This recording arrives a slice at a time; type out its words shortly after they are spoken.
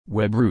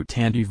WebRoot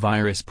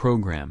Antivirus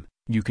Program.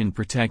 You can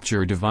protect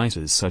your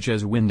devices such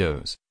as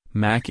Windows,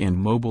 Mac and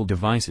mobile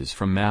devices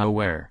from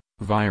malware,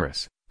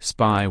 virus,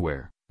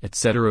 spyware,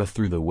 etc.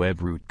 through the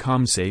WebRoot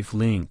ComSafe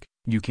link.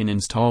 You can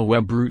install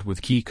WebRoot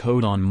with key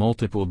code on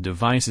multiple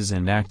devices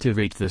and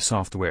activate the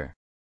software.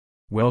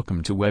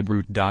 Welcome to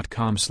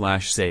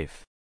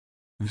webroot.com/safe.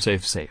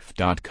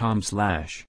 safesafe.com/